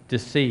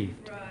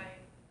deceived." Right.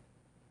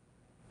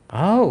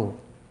 Oh.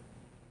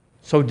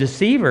 So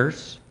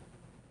deceivers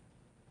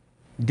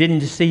didn't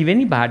deceive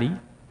anybody.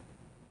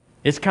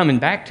 It's coming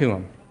back to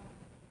them.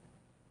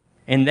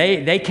 And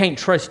they can't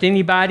trust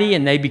anybody,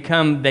 and they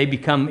become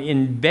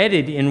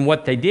embedded in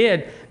what they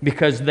did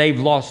because they've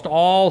lost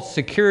all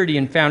security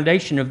and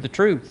foundation of the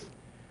truth.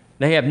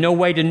 They have no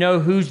way to know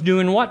who's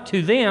doing what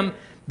to them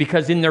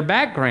because in their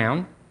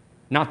background,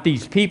 not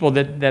these people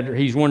that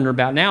he's wondering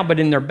about now, but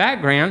in their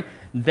background,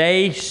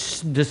 they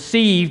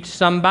deceived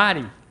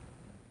somebody.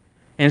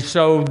 And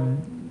so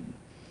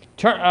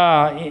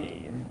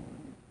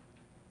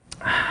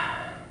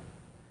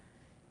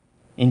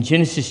in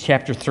Genesis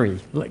chapter 3,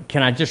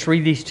 can I just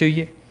read these to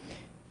you?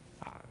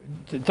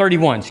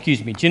 31,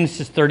 excuse me,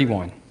 Genesis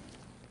 31.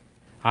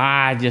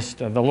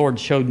 The Lord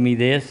showed me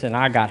this, and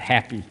I got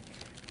happy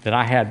that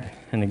I had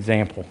an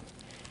example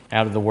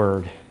out of the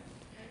Word.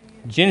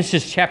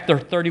 Genesis chapter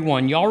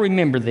 31, y'all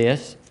remember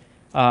this.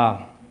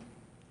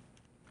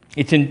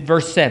 It's in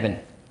verse 7,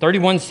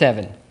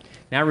 31:7.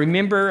 Now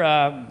remember,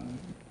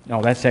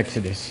 no, that's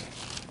Exodus.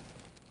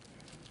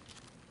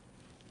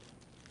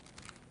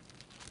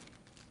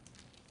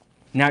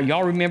 Now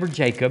y'all remember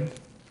Jacob.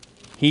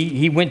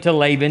 He went to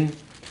Laban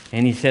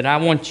and he said, I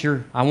want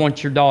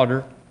your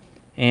daughter.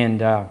 And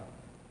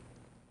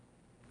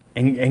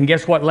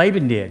guess what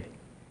Laban did?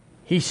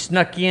 He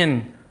snuck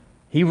in.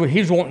 He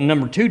was wanting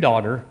number 2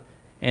 daughter,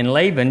 and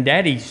Laban,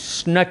 daddy,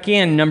 snuck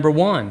in number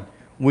 1.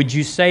 Would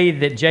you say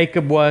that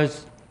Jacob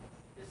was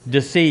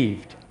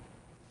deceived?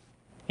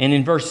 And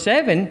in verse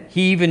 7,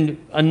 he even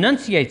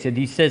enunciates it.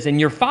 He says, "And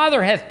your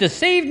father hath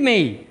deceived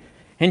me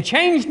and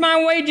changed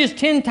my wages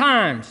 10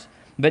 times.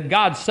 But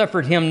God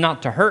suffered him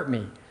not to hurt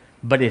me."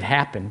 But it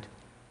happened.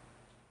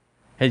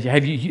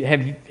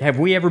 Have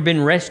we ever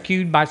been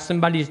rescued by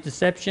somebody's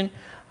deception?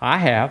 I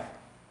have.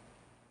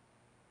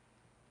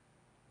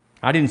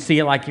 I didn't see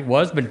it like it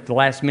was, but at the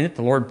last minute,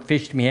 the Lord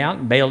fished me out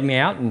and bailed me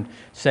out and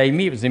saved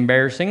me. It was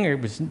embarrassing.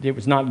 It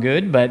was not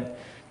good,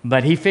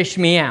 but He fished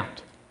me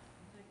out.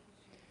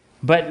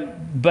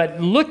 But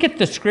look at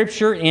the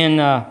scripture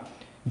in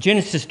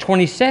Genesis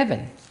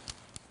 27.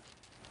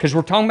 Because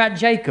we're talking about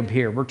Jacob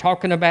here. We're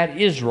talking about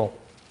Israel.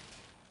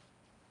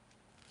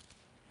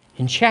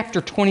 In chapter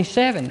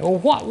 27,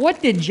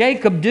 what did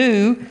Jacob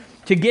do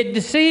to get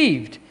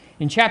deceived?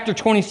 In chapter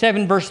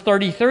 27, verse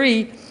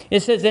 33,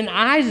 it says, "And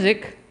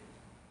Isaac,"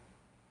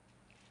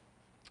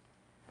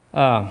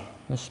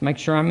 let's make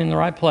sure I'm in the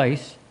right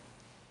place.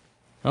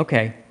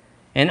 Okay.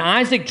 "And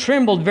Isaac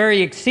trembled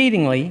very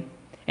exceedingly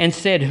and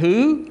said,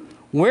 Who?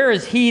 Where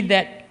is he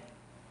that..."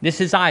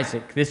 This is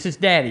Isaac. This is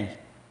daddy.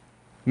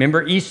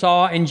 Remember,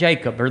 Esau and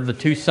Jacob are the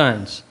 2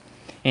 sons.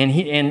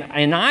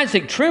 And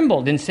Isaac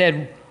trembled and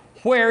said,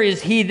 "Where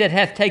is he that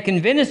hath taken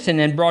venison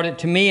and brought it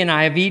to me? And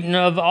I have eaten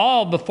of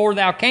all before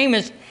thou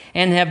camest,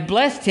 and have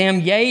blessed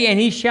him, yea, and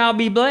he shall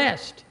be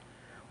blessed."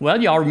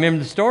 Well, y'all remember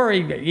the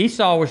story.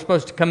 Esau was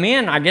supposed to come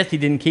in. I guess he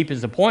didn't keep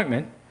his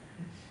appointment.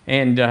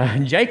 And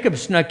Jacob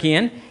snuck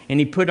in, and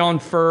he put on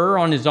fur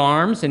on his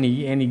arms, and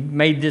he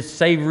made this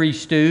savory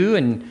stew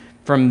and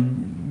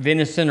from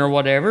venison or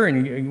whatever,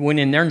 and went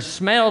in there and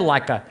smelled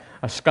like a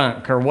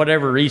skunk or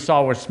whatever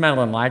Esau was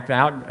smelling like, the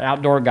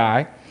outdoor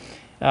guy.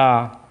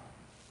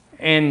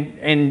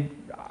 And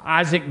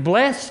Isaac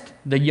blessed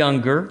the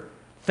younger,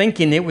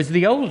 thinking it was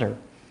the older.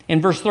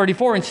 In verse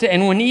 34,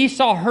 "And when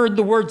Esau heard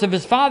the words of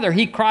his father,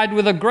 he cried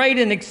with a great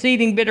and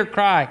exceeding bitter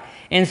cry,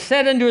 and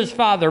said unto his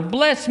father,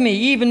 Bless me,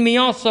 even me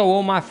also,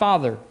 O my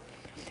father.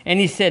 And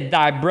he said,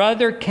 Thy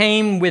brother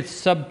came with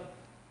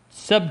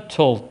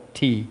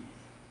subtlety."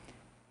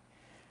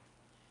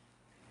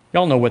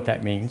 Y'all know what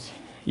that means,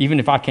 even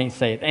if I can't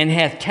say it. "And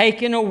hath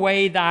taken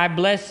away thy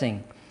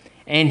blessing.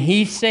 And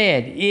he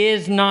said,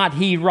 Is not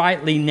he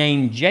rightly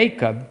named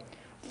Jacob?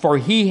 For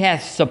he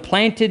hath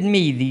supplanted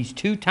me these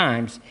 2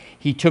 times.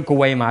 He took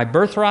away my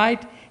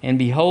birthright, and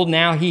behold,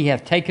 now he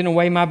hath taken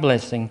away my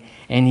blessing.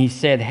 And he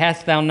said,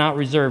 Hast thou not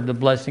reserved a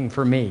blessing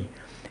for me?"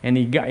 And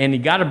he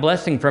got a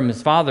blessing from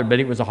his father, but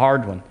it was a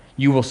hard one.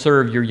 "You will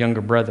serve your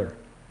younger brother,"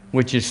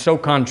 which is so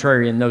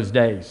contrary in those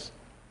days.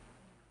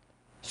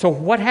 So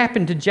what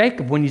happened to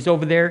Jacob when he's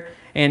over there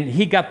and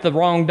he got the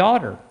wrong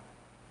daughter?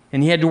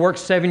 And he had to work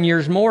 7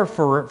 years more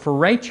for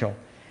Rachel.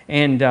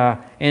 And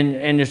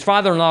his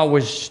father-in-law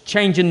was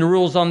changing the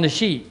rules on the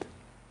sheep.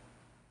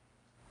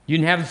 You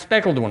didn't have a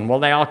speckled one. Well,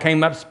 they all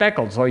came up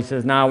speckled. So he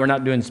says, no, we're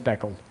not doing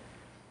speckled.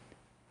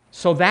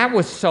 So that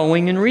was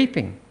sowing and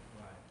reaping.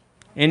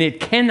 And it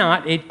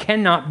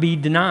cannot be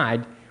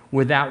denied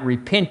without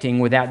repenting,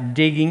 without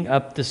digging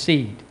up the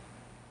seed.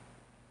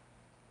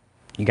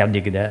 You got to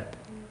dig it up.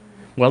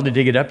 Well, to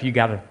dig it up, you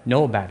got to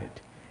know about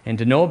it. And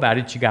to know about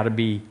it, you got to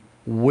be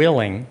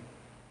willing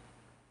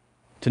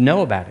to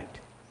know about it.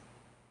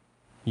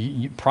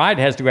 Pride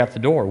has to go out the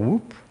door.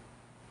 Whoop.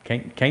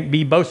 Can't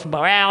be boastful.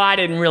 Well, I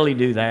didn't really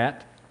do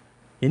that.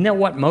 Isn't that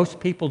what most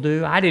people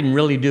do? I didn't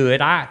really do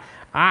it.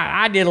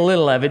 I did a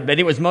little of it, but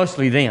it was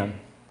mostly them.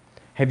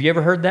 Have you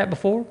ever heard that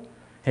before?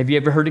 Have you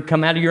ever heard it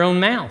come out of your own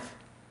mouth?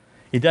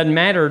 It doesn't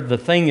matter. The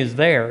thing is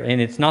there,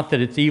 and it's not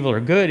that it's evil or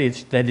good.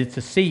 It's that it's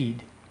a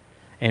seed.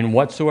 And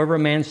whatsoever a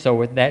man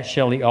soweth, that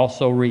shall he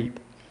also reap.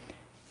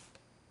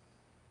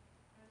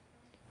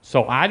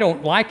 So I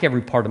don't like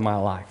every part of my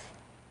life.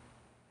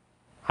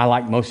 I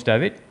like most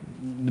of it,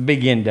 the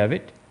big end of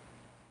it.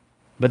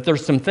 But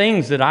there's some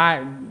things that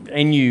I'm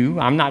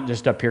not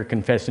just up here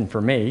confessing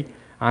for me.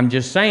 I'm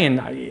just saying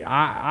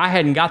I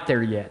hadn't got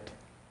there yet.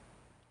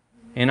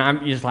 And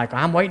I'm just like,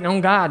 I'm waiting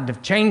on God to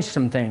change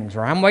some things,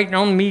 or I'm waiting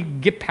on me to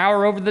get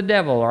power over the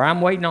devil, or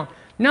I'm waiting on...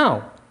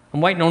 No, I'm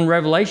waiting on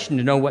revelation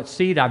to know what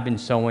seed I've been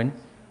sowing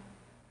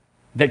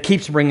that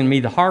keeps bringing me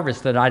the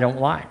harvest that I don't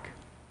like.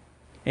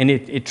 And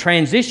it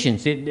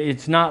transitions.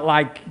 It's not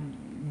like...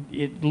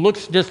 It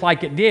looks just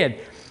like it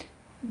did.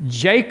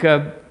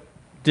 Jacob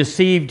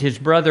deceived his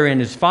brother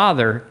and his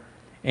father,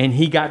 and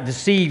he got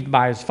deceived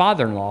by his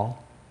father-in-law.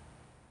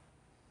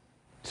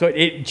 So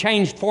it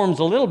changed forms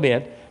a little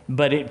bit,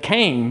 but it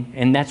came,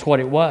 and that's what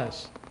it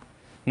was.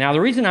 Now,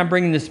 the reason I'm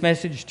bringing this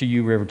message to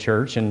you, River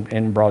Church,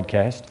 and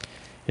broadcast,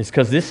 is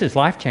because this is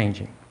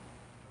life-changing.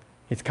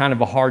 It's kind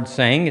of a hard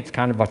saying. It's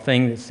kind of a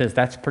thing that says,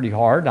 that's pretty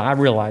hard. I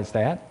realize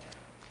that.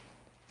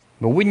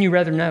 But wouldn't you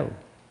rather know?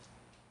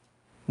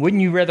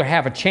 Wouldn't you rather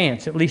have a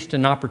chance, at least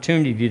an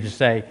opportunity to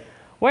say,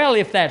 well,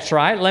 if that's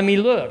right, let me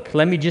look.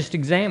 Let me just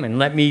examine.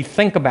 Let me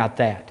think about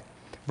that.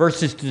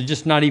 Versus to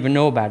just not even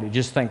know about it.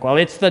 Just think, well,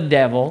 it's the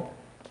devil.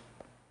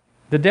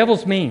 The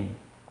devil's mean.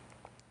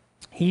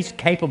 He's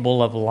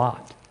capable of a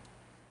lot.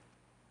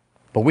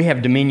 But we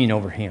have dominion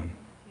over him.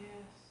 Yes.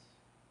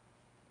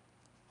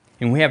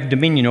 And we have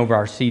dominion over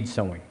our seed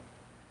sowing.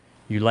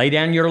 You lay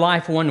down your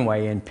life one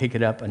way and pick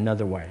it up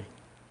another way.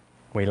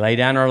 We lay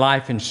down our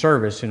life in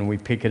service and we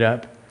pick it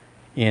up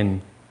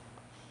in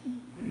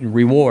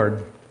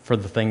reward for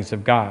the things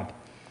of God.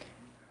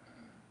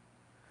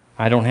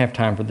 I don't have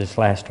time for this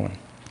last one.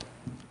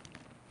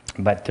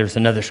 But there's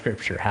another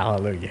scripture,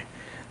 hallelujah,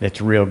 that's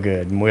real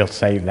good, and we'll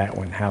save that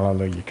one,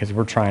 hallelujah, because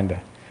we're trying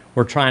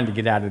to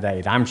get out of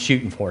date. I'm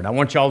shooting for it. I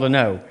want y'all to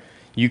know,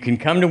 you can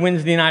come to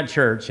Wednesday night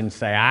church and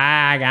say,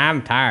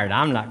 I'm tired,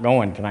 I'm not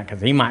going tonight,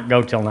 because he might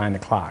go till 9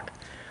 o'clock.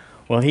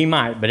 Well, he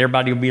might, but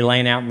everybody will be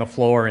laying out on the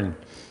floor and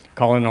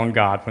calling on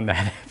God when that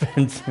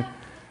happens.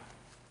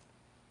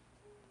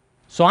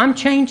 So I'm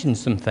changing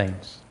some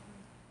things.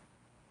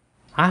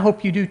 I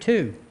hope you do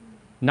too.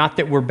 Not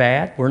that we're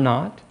bad, we're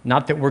not.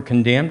 Not that we're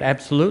condemned,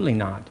 absolutely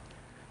not.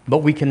 But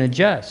we can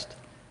adjust.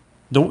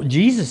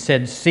 Jesus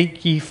said,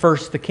 seek ye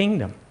first the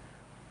kingdom.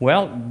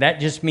 Well, that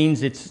just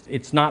means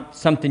it's not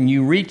something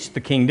you reach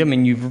the kingdom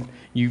and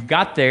you've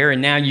got there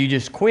and now you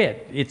just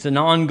quit. It's an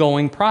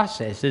ongoing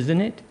process, isn't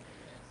it?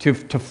 To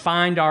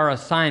find our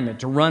assignment,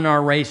 to run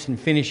our race and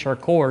finish our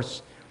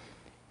course,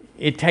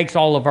 it takes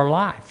all of our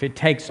life. It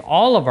takes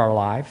all of our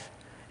life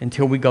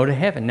until we go to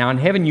heaven. Now, in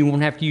heaven, you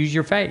won't have to use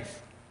your faith.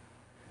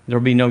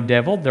 There'll be no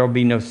devil. There'll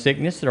be no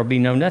sickness. There'll be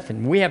no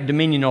nothing. We have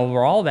dominion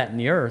over all that in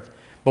the earth,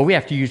 but we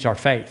have to use our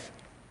faith.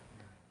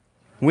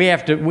 We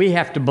have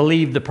to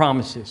believe the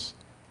promises,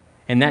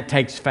 and that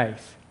takes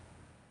faith.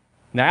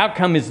 The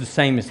outcome is the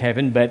same as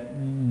heaven, but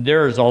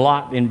there's a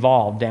lot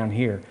involved down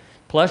here.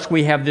 Plus,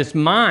 we have this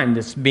mind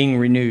that's being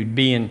renewed,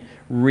 being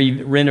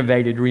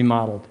renovated,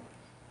 remodeled.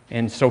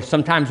 And so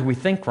sometimes we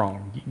think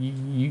wrong.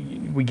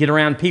 We get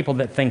around people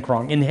that think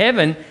wrong. In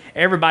heaven,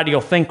 everybody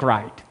will think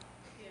right.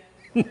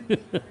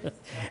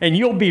 And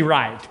you'll be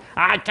right.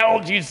 I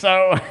told you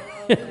so.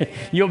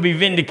 You'll be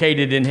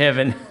vindicated in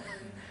heaven.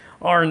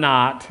 Or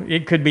not.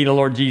 It could be the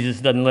Lord Jesus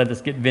doesn't let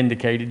us get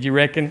vindicated. You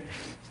reckon?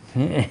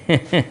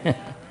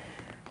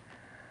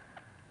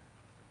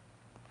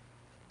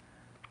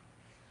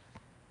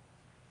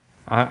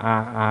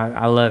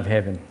 I love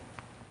heaven.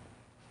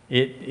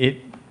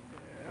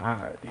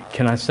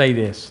 Can I say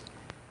this?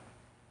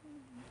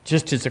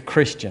 Just as a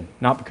Christian,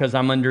 not because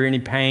I'm under any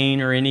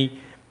pain or any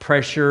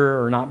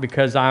pressure, or not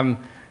because I'm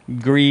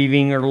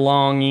grieving or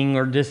longing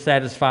or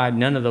dissatisfied.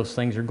 None of those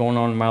things are going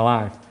on in my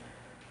life.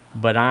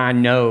 But I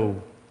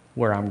know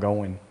where I'm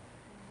going,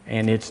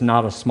 and it's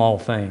not a small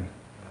thing.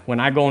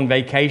 When I go on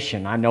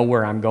vacation, I know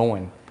where I'm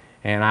going,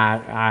 and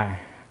I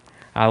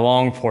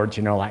long for it,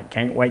 like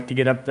can't wait to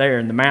get up there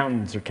in the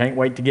mountains, or can't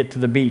wait to get to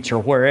the beach, or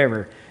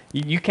wherever.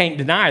 You can't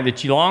deny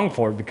that you long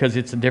for it because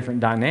it's a different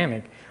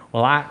dynamic.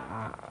 Well,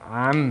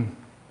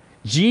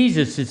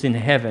 Jesus is in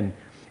heaven,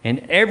 and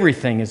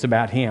everything is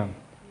about him.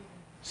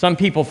 Some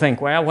people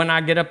think, well, when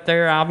I get up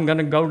there, I'm going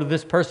to go to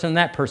this person and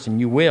that person.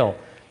 You will.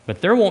 But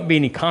there won't be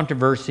any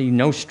controversy,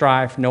 no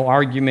strife, no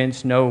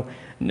arguments, no,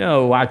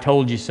 I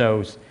told you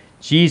so.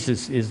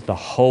 Jesus is the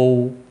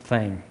whole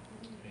thing.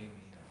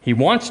 He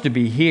wants to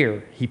be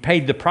here. He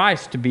paid the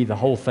price to be the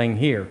whole thing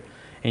here.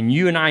 And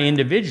you and I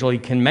individually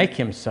can make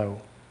him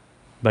so.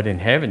 But in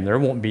heaven, there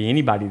won't be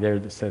anybody there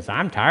that says,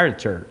 I'm tired of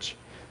church.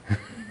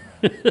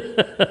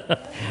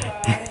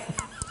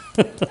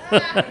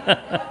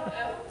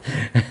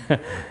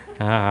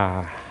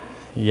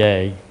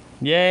 Yay.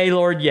 Yay,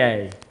 Lord,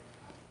 yay.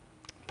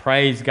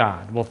 Praise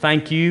God. Well,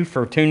 thank you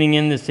for tuning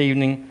in this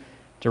evening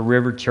to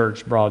River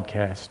Church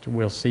broadcast.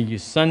 We'll see you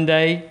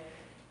Sunday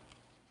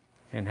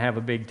and have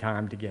a big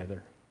time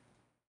together.